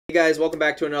Hey guys, welcome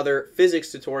back to another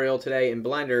physics tutorial today in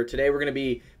Blender. Today we're going to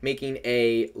be making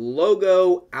a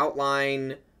logo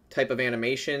outline type of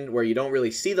animation where you don't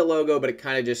really see the logo, but it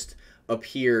kind of just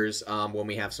appears when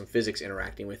we have some physics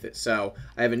interacting with it. So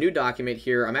I have a new document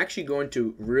here. I'm actually going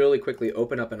to really quickly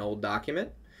open up an old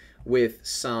document with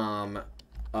some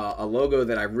a logo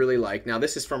that I really like. Now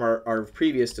this is from our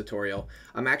previous tutorial.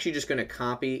 I'm actually just going to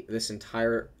copy this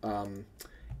entire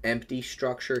empty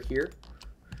structure here.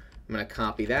 I'm going to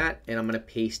copy that and I'm going to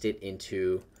paste it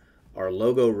into our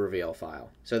logo reveal file.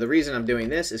 So the reason I'm doing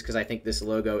this is because I think this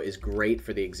logo is great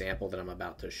for the example that I'm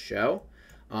about to show.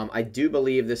 I do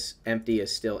believe this empty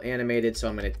is still animated, so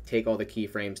I'm going to take all the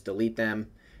keyframes, delete them.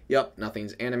 Yep,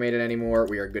 nothing's animated anymore.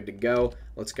 We are good to go.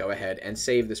 Let's go ahead and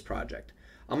save this project.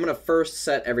 I'm going to first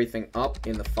set everything up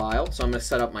in the file. So I'm going to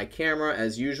set up my camera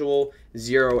as usual,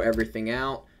 zero everything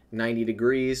out, 90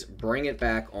 degrees, bring it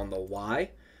back on the Y.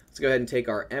 Let's go ahead and take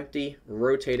our empty,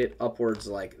 rotate it upwards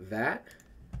like that,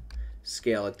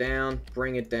 scale it down,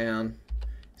 bring it down,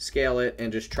 scale it,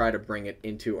 and just try to bring it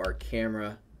into our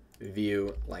camera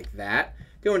view like that.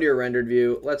 Go into your rendered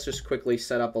view. Let's just quickly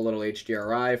set up a little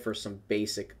HDRI for some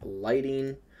basic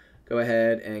lighting. Go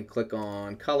ahead and click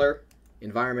on color,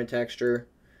 environment texture.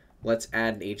 Let's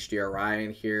add an HDRI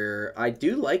in here. I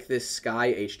do like this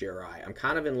sky HDRI. I'm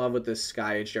kind of in love with this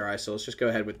sky HDRI, so let's just go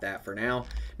ahead with that for now.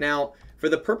 Now, for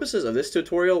the purposes of this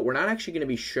tutorial, we're not actually going to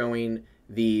be showing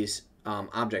these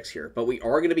objects here, but we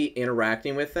are going to be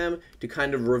interacting with them to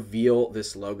kind of reveal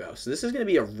this logo. So this is going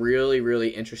to be a really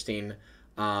interesting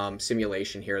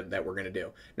simulation here that we're going to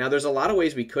do. Now, there's a lot of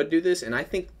ways we could do this, and I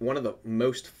think one of the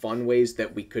most fun ways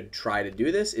that we could try to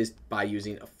do this is by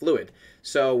using a fluid.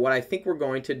 So what I think we're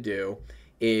going to do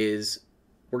is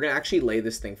we're going to actually lay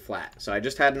this thing flat. So I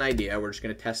just had an idea. We're just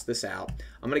going to test this out.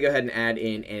 I'm going to go ahead and add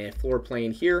in a floor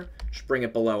plane here, just bring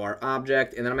it below our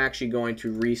object, and then I'm actually going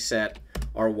to reset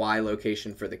our Y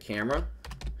location for the camera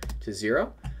to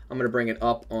 0. I'm going to bring it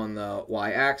up on the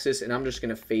Y-axis, and I'm just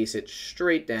going to face it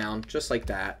straight down, just like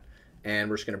that, and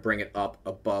we're just going to bring it up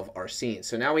above our scene.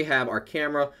 So now we have our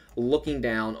camera looking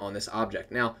down on this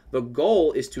object. Now, the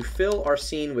goal is to fill our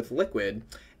scene with liquid,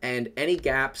 and any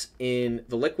gaps in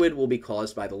the liquid will be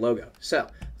caused by the logo. So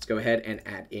let's go ahead and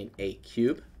add in a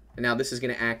cube. And now this is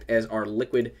going to act as our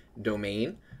liquid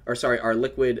domain, or sorry, our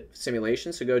liquid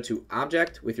simulation. So go to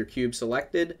Object with your cube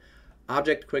selected,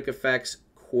 Object, Quick Effects,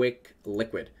 Quick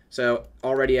Liquid. So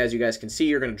already, as you guys can see,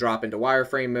 you're going to drop into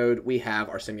wireframe mode. We have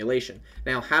our simulation.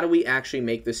 Now, how do we actually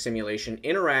make this simulation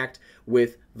interact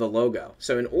with the logo?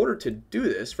 So in order to do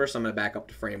this, first I'm going to back up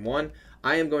to frame 1.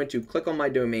 I am going to click on my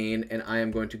domain, and I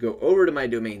am going to go over to my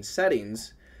domain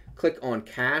settings, click on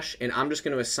cache, and I'm just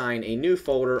going to assign a new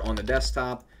folder on the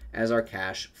desktop as our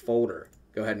cache folder.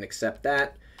 Go ahead and accept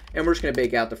that. And we're just going to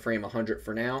bake out the frame 100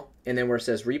 for now. And then where it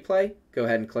says replay, go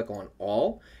ahead and click on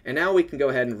all. And now we can go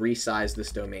ahead and resize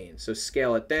this domain. So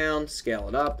scale it down, scale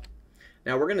it up.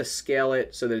 Now we're going to scale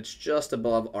it so that it's just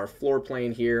above our floor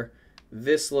plane here.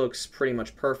 This looks pretty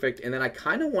much perfect. And then I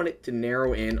kind of want it to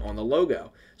narrow in on the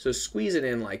logo. So squeeze it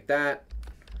in like that.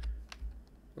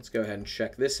 Let's go ahead and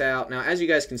check this out. Now, as you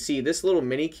guys can see, this little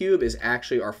mini cube is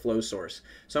actually our flow source.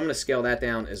 So I'm going to scale that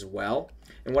down as well.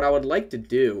 And what I would like to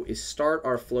do is start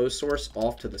our flow source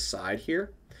off to the side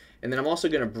here. And then I'm also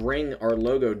going to bring our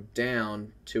logo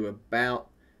down to about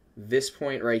this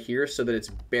point right here so that it's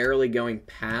barely going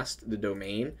past the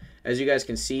domain. As you guys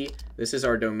can see, this is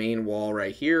our domain wall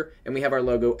right here, and we have our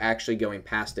logo actually going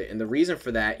past it. And the reason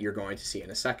for that you're going to see in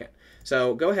a second.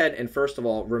 So go ahead and first of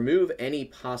all, remove any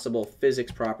possible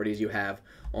physics properties you have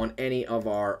on any of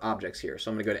our objects here.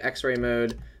 So I'm going to go to X-ray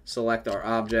mode, select our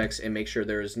objects, and make sure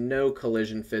there is no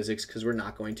collision physics because we're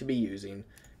not going to be using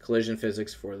collision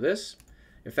physics for this.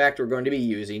 In fact, we're going to be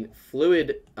using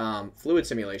fluid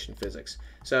simulation physics.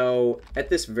 So at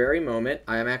this very moment,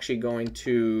 I am actually going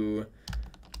to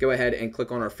go ahead and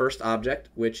click on our first object,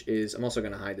 which is, I'm also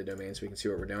going to hide the domain so we can see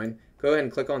what we're doing. Go ahead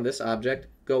and click on this object,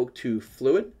 go to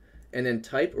fluid, and then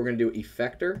type, we're going to do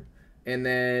effector. And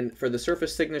then for the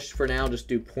surface thickness for now, just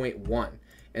do 0.1.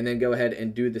 And then go ahead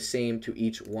and do the same to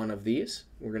each one of these.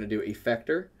 We're going to do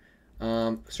effector,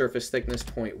 surface thickness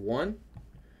 0.1.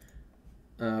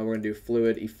 We're going to do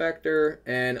fluid effector,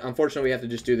 and unfortunately we have to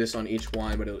just do this on each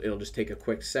one, but it'll just take a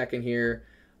quick second here.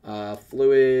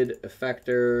 Fluid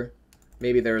effector,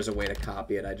 maybe there is a way to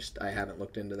copy it, I haven't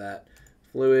looked into that.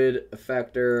 Fluid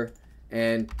effector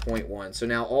and 0.1. So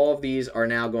now all of these are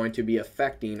now going to be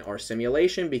affecting our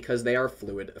simulation because they are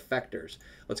fluid effectors.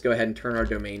 Let's go ahead and turn our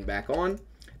domain back on.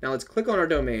 Now let's click on our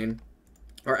domain.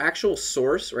 Our actual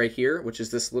source right here, which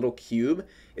is this little cube,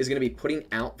 is going to be putting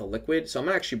out the liquid. So I'm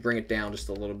going to actually bring it down just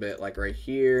a little bit, like right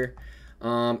here.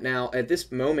 Now, at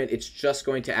this moment, it's just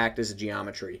going to act as a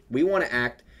geometry. We want it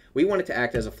to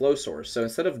act as a flow source. So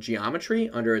instead of geometry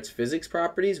under its physics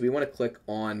properties, we want to click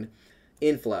on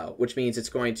inflow, which means it's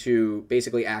going to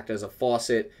basically act as a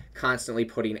faucet, constantly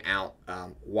putting out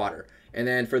water. And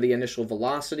then for the initial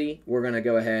velocity, we're going to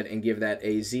go ahead and give that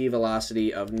a z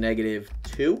velocity of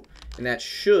 -2, and that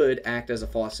should act as a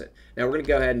faucet. Now we're going to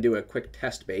go ahead and do a quick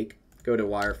test bake. Go to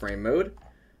wireframe mode.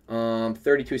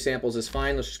 32 samples is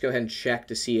fine. Let's just go ahead and check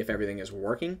to see if everything is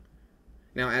working.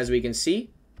 Now, as we can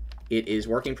see, it is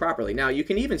working properly. Now, you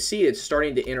can even see it's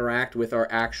starting to interact with our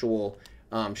actual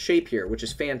shape here, which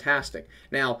is fantastic.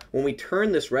 Now, when we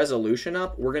turn this resolution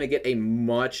up, we're going to get a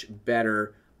much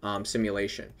better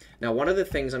simulation. Now, one of the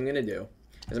things I'm going to do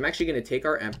is I'm actually going to take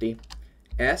our empty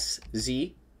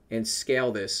SZ and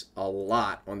scale this a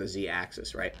lot on the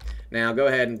Z-axis, right? Now, go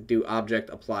ahead and do object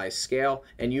apply scale,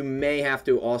 and you may have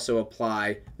to also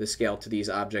apply the scale to these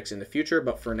objects in the future,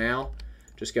 but for now,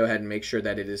 just go ahead and make sure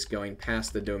that it is going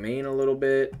past the domain a little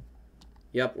bit.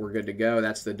 Yep, we're good to go.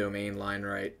 That's the domain line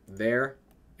right there,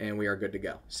 and we are good to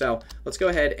go. So let's go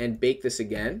ahead and bake this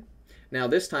again. Now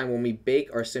this time when we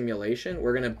bake our simulation,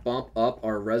 we're going to bump up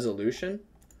our resolution.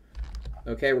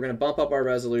 Okay, we're going to bump up our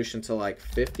resolution to like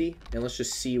 50, and let's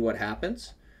just see what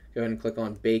happens. Go ahead and click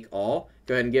on Bake All.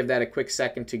 Go ahead and give that a quick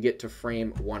second to get to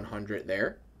frame 100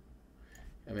 there.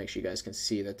 And make sure you guys can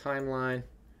see the timeline.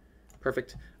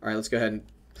 Perfect. All right, let's go ahead and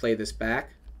play this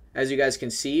back. As you guys can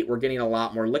see, we're getting a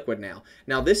lot more liquid now.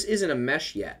 Now, this isn't a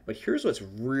mesh yet, but here's what's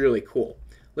really cool.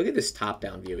 Look at this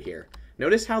top-down view here.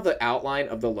 Notice how the outline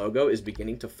of the logo is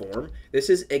beginning to form. This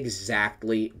is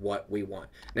exactly what we want.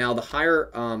 Now,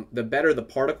 the better the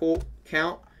particle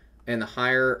count and the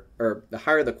higher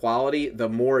the quality, the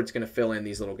more it's going to fill in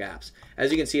these little gaps.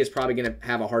 As you can see, it's probably going to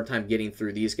have a hard time getting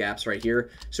through these gaps right here.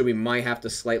 So we might have to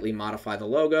slightly modify the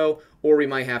logo, or we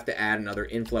might have to add another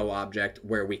inflow object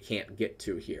where we can't get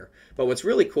to here. But what's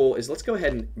really cool is let's go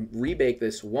ahead and rebake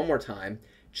this one more time.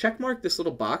 Check mark this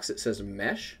little box that says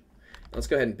mesh. Let's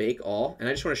go ahead and bake all. And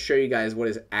I just want to show you guys what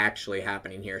is actually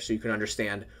happening here so you can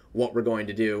understand what we're going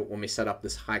to do when we set up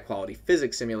this high quality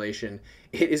physics simulation.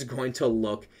 It is going to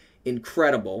look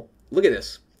incredible. Look at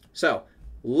this. So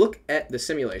look at the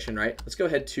simulation, right? Let's go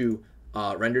ahead to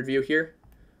rendered view here.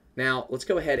 Now let's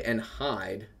go ahead and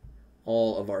hide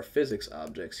all of our physics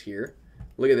objects here.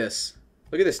 Look at this.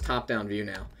 Look at this top-down view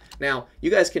now. Now, you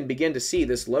guys can begin to see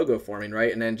this logo forming,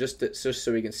 right? And then just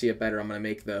so we can see it better, I'm going to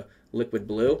make the liquid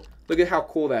blue. Look at how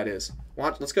cool that is.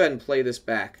 Watch. Let's go ahead and play this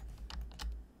back.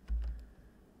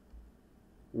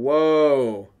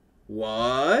 Whoa.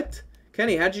 What?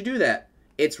 Kenny, how'd you do that?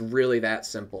 It's really that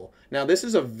simple. Now, this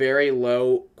is a very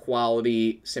low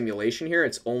quality simulation here.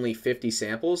 It's only 50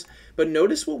 samples. But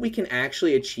notice what we can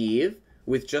actually achieve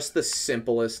with just the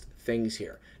simplest things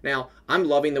here. Now, I'm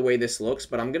loving the way this looks,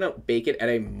 but I'm going to bake it at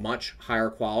a much higher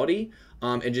quality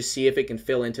and just see if it can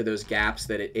fill into those gaps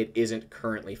that it isn't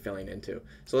currently filling into.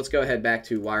 So let's go ahead back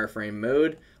to wireframe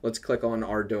mode. Let's click on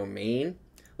our domain.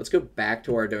 Let's go back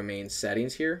to our domain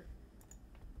settings here.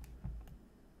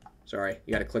 Sorry,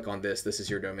 you got to click on this. This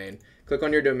is your domain. Click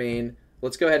on your domain.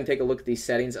 Let's go ahead and take a look at these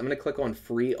settings. I'm going to click on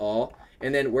free all.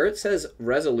 And then where it says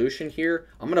resolution here,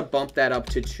 I'm going to bump that up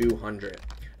to 200.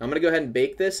 I'm going to go ahead and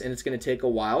bake this, and it's going to take a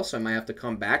while, so I might have to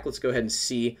come back. Let's go ahead and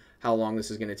see how long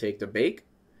this is going to take to bake.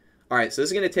 All right, so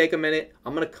this is going to take a minute.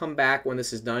 I'm going to come back when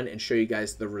this is done and show you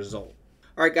guys the result.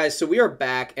 All right, guys, so we are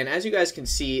back, and as you guys can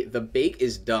see, the bake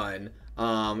is done.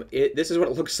 This is what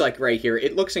it looks like right here.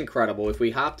 It looks incredible. If we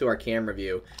hop to our camera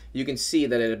view, you can see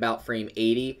that at about frame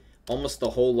 80, almost the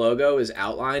whole logo is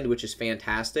outlined, which is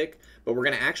fantastic. But we're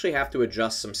going to actually have to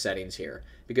adjust some settings here,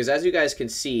 because as you guys can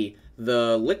see,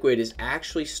 the liquid is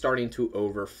actually starting to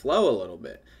overflow a little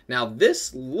bit. Now,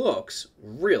 this looks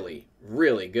really,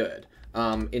 really good.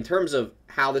 In terms of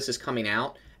how this is coming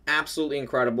out, absolutely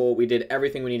incredible. We did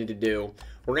everything we needed to do.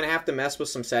 We're going to have to mess with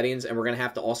some settings, and we're going to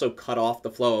have to also cut off the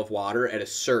flow of water at a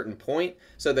certain point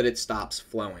so that it stops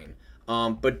flowing.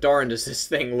 But darn, does this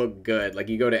thing look good. Like,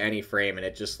 you go to any frame, and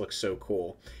it just looks so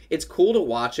cool. It's cool to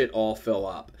watch it all fill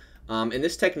up. And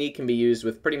this technique can be used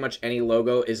with pretty much any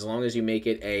logo as long as you make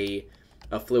it a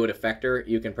fluid effector.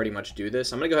 You can pretty much do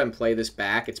this. I'm going to go ahead and play this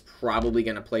back. It's probably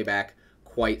going to play back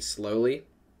quite slowly.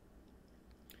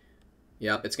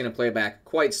 Yep, it's going to play back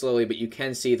quite slowly, but you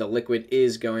can see the liquid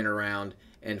is going around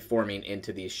and forming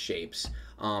into these shapes.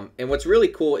 And what's really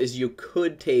cool is you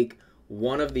could take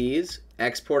one of these,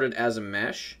 export it as a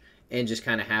mesh, and just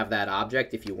kind of have that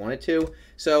object if you wanted to.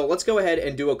 So let's go ahead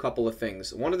and do a couple of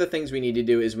things. One of the things we need to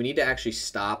do is we need to actually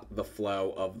stop the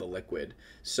flow of the liquid.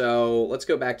 So let's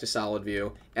go back to solid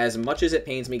view. As much as it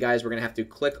pains me, guys, we're going to have to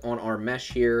click on our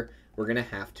mesh here. we're going to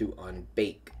have to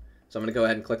unbake. So I'm going to go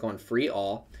ahead and click on free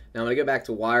all. Now I'm going to go back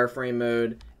to wireframe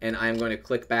mode, and I'm going to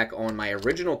click back on my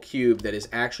original cube that is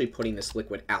actually putting this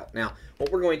liquid out. Now,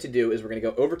 what we're going to do is we're going to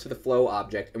go over to the flow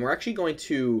object, and we're actually going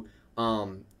to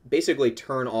basically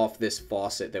turn off this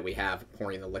faucet that we have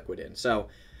pouring the liquid in. So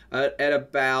at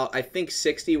about, I think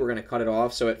 60, we're going to cut it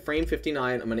off. So at frame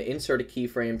 59, I'm going to insert a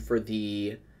keyframe for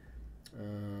the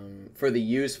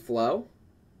use flow.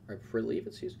 I believe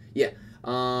it's used. Yeah.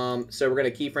 So we're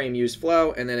going to keyframe use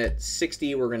flow, and then at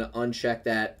 60, we're going to uncheck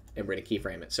that, and we're going to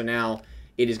keyframe it. So now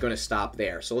it is going to stop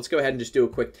there. So let's go ahead and just do a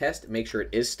quick test, make sure it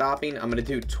is stopping. I'm going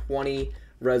to do 20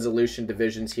 resolution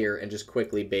divisions here and just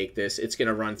quickly bake this. It's going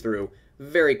to run through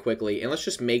very quickly, and let's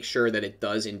just make sure that it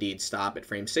does indeed stop at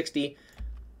frame 60.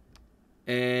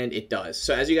 And it does.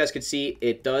 So as you guys can see,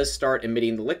 it does start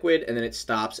emitting the liquid, and then it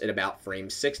stops at about frame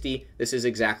 60. This is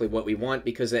exactly what we want,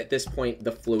 because at this point,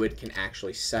 the fluid can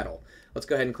actually settle. Let's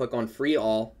go ahead and click on free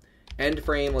all. End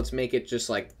frame, let's make it just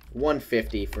like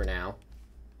 150 for now.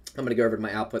 I'm going to go over to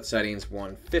my output settings,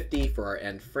 150 for our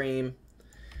end frame.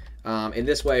 In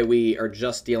this way, we are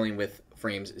just dealing with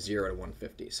frames 0 to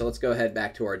 150. So let's go ahead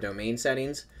back to our domain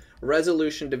settings.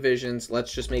 Resolution divisions,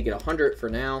 let's just make it 100 for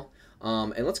now.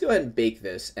 And let's go ahead and bake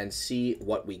this and see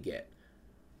what we get.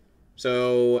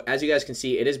 So as you guys can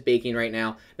see, it is baking right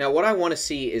now. Now what I want to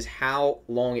see is how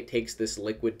long it takes this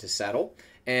liquid to settle.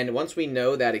 And once we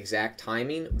know that exact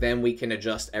timing, then we can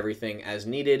adjust everything as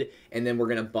needed. And then we're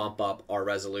going to bump up our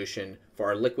resolution for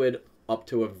our liquid up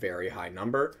to a very high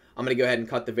number. I'm going to go ahead and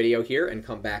cut the video here and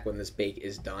come back when this bake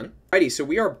is done. Alrighty, so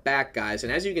we are back, guys,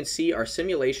 and as you can see, our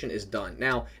simulation is done.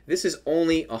 Now, this is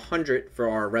only 100 for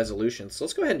our resolution, so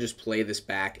let's go ahead and just play this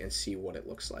back and see what it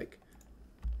looks like.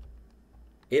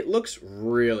 It looks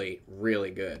really,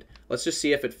 really good. Let's just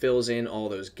see if it fills in all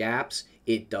those gaps.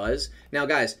 It does. Now,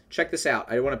 guys, check this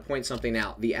out. I want to point something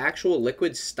out. The actual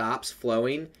liquid stops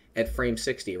flowing at frame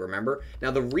 60, remember?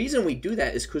 Now, the reason we do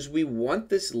that is because we want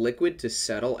this liquid to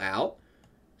settle out.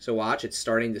 So watch, it's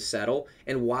starting to settle.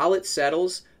 And while it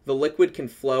settles, the liquid can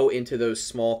flow into those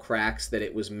small cracks that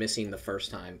it was missing the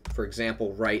first time. For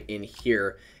example, right in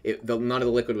here, none of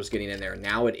the liquid was getting in there.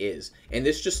 Now it is. And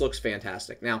this just looks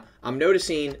fantastic. Now, I'm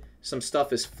noticing some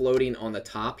stuff is floating on the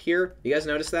top here. You guys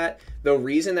notice that? The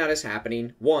reason that is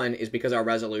happening, one, is because our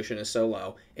resolution is so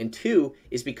low. And two,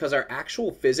 is because our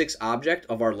actual physics object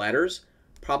of our letters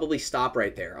probably stop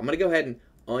right there. I'm going to go ahead and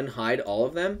unhide all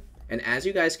of them. And as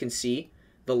you guys can see,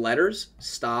 the letters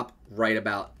stop right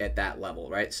about at that level,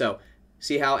 right? So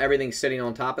see how everything's sitting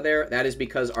on top of there? That is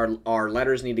because our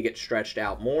letters need to get stretched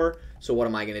out more. So what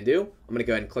am I going to do? I'm going to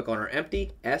go ahead and click on our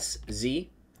empty, SZ,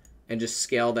 and just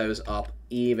scale those up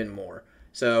even more.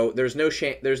 So there's no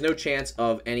chance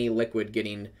of any liquid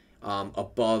getting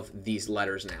above these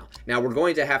letters now. Now we're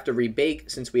going to have to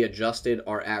rebake since we adjusted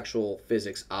our actual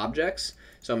physics objects.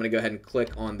 So I'm going to go ahead and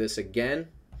click on this again.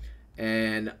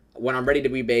 And when I'm ready to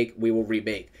rebake, we will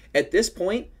rebake. At this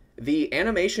point, the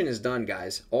animation is done,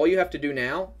 guys. All you have to do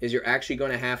now is you're actually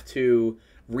going to have to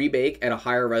rebake at a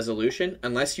higher resolution.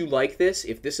 Unless you like this,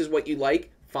 if this is what you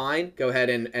like, fine, go ahead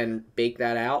and bake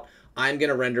that out. I'm going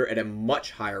to render at a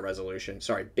much higher resolution.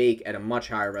 Sorry, bake at a much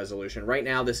higher resolution. Right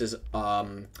now, this is,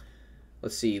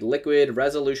 let's see, liquid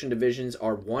resolution divisions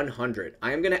are 100.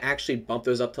 I am going to actually bump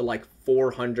those up to like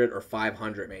 400 or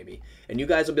 500 maybe. And you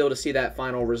guys will be able to see that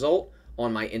final result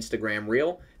on my Instagram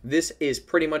reel. This is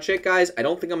pretty much it, guys. I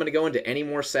don't think I'm going to go into any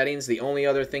more settings. The only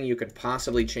other thing you could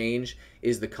possibly change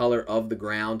is the color of the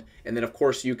ground. And then, of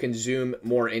course, you can zoom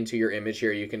more into your image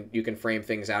here. You can frame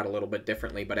things out a little bit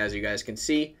differently. But as you guys can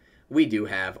see, we do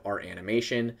have our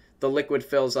animation. The liquid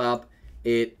fills up.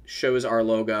 It shows our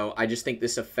logo. I just think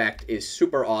this effect is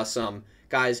super awesome.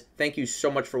 Guys, thank you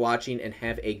so much for watching and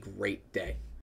have a great day.